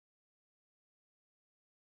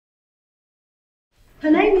Her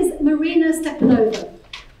name is Marina Stepanova,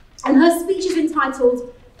 and her speech is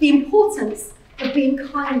entitled "The Importance of Being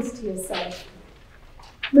Kind to Yourself."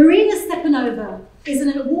 Marina Stepanova is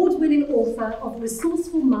an award-winning author of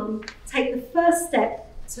Resourceful Mum, Take the First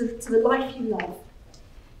Step to the Life You Love.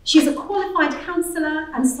 She's a qualified counsellor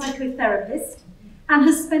and psychotherapist and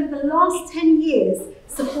has spent the last 10 years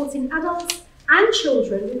supporting adults and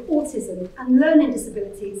children with autism and learning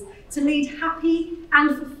disabilities to lead happy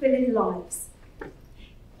and fulfilling lives.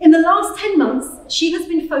 In the last 10 months, she has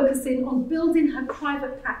been focusing on building her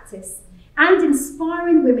private practice and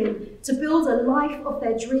inspiring women to build a life of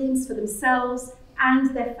their dreams for themselves and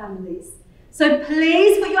their families. So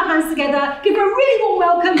please put your hands together, give her a really warm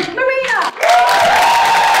welcome, Marina!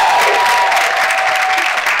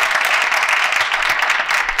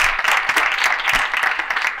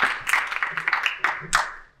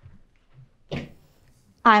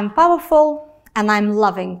 I'm powerful and I'm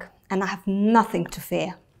loving and I have nothing to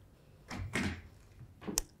fear.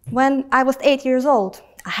 When I was 8 years old,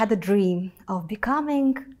 I had a dream of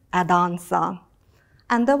becoming a dancer.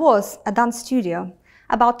 And there was a dance studio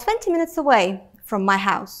about 20 minutes away from my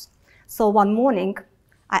house. So one morning,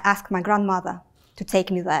 I asked my grandmother to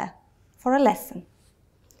take me there for a lesson.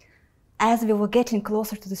 As we were getting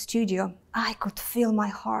closer to the studio, I could feel my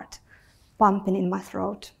heart pumping in my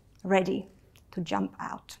throat, ready to jump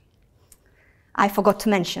out. I forgot to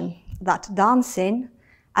mention that dancing,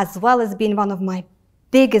 as well as being one of my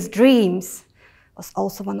biggest dreams, was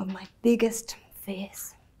also one of my biggest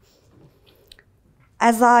fears.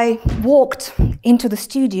 As I walked into the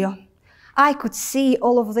studio, I could see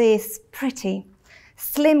all of these pretty,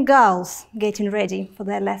 slim girls getting ready for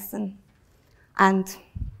their lesson. And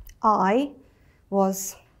I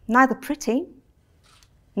was neither pretty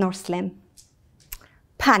nor slim.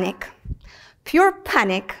 Panic. Pure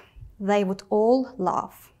panic, they would all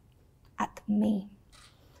laugh at me.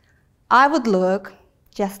 I would look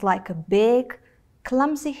just like a big,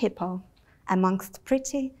 clumsy hippo amongst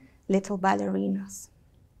pretty little ballerinas.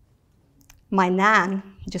 My nan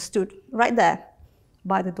just stood right there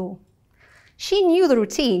by the door. She knew the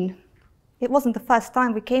routine. It wasn't the first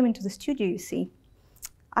time we came into the studio, you see.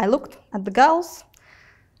 I looked at the girls,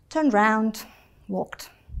 turned round, walked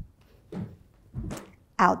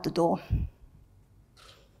out the door.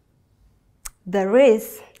 There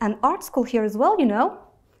is an art school here as well, you know.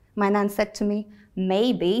 My nan said to me,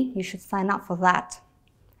 maybe you should sign up for that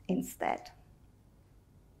instead.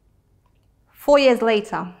 4 years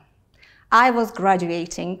later, I was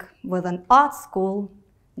graduating with an art school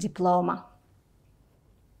diploma.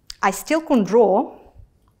 I still couldn't draw,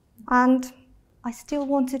 and I still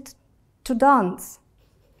wanted to dance.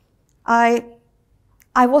 I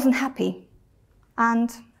wasn't happy,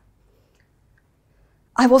 and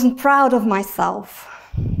I wasn't proud of myself.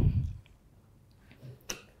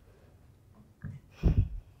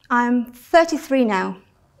 I'm 33 now.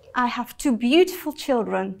 I have 2 beautiful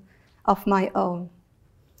children of my own.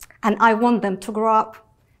 And I want them to grow up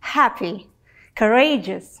happy,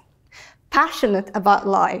 courageous, passionate about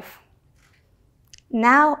life.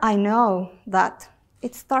 Now I know that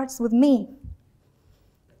it starts with me.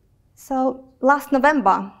 So last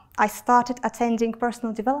November, I started attending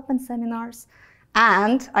personal development seminars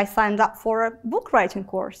and I signed up for a book writing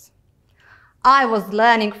course. I was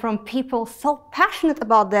learning from people so passionate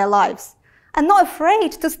about their lives and not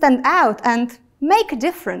afraid to stand out and make a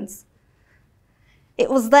difference. It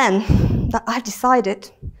was then that I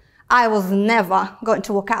decided I was never going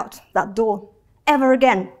to walk out that door ever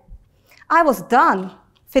again. I was done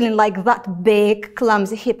feeling like that big,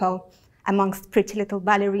 clumsy hippo amongst pretty little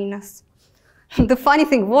ballerinas. The funny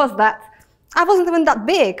thing was that I wasn't even that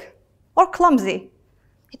big or clumsy.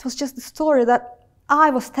 It was just the story that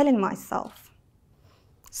I was telling myself.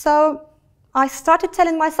 So I started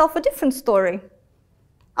telling myself a different story.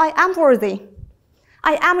 I am worthy.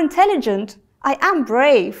 I am intelligent. I am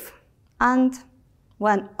brave. And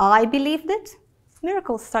when I believed it,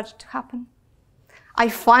 miracles started to happen. I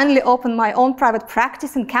finally opened my own private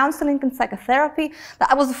practice in counseling and psychotherapy that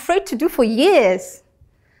I was afraid to do for years.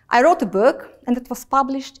 I wrote a book and it was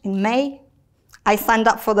published in May. I signed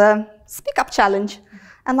up for the SPEAKup challenge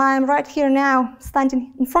and I am right here now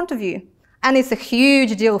standing in front of you. And it's a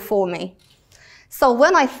huge deal for me. So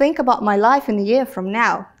when I think about my life in a year from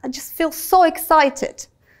now, I just feel so excited.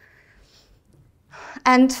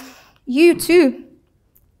 And you too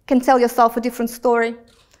can tell yourself a different story.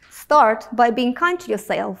 Start by being kind to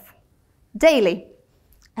yourself daily,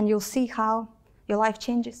 and you'll see how your life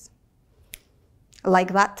changes.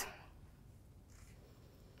 Like that.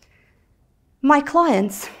 My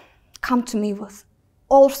clients come to me with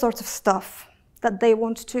all sorts of stuff. that they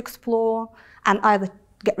want to explore and either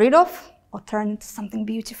get rid of or turn into something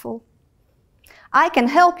beautiful. I can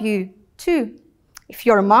help you too. If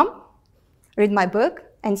you're a mom, read my book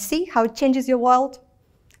and see how it changes your world.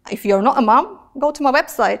 If you're not a mom, go to my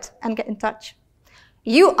website and get in touch.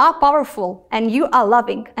 You are powerful and you are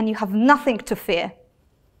loving and you have nothing to fear.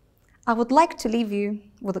 I would like to leave you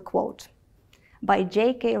with a quote by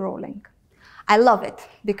J.K. Rowling. I love it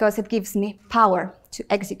because it gives me power to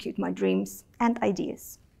execute my dreams and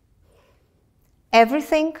ideas.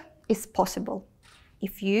 Everything is possible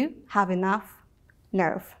if you have enough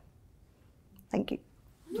nerve. Thank you.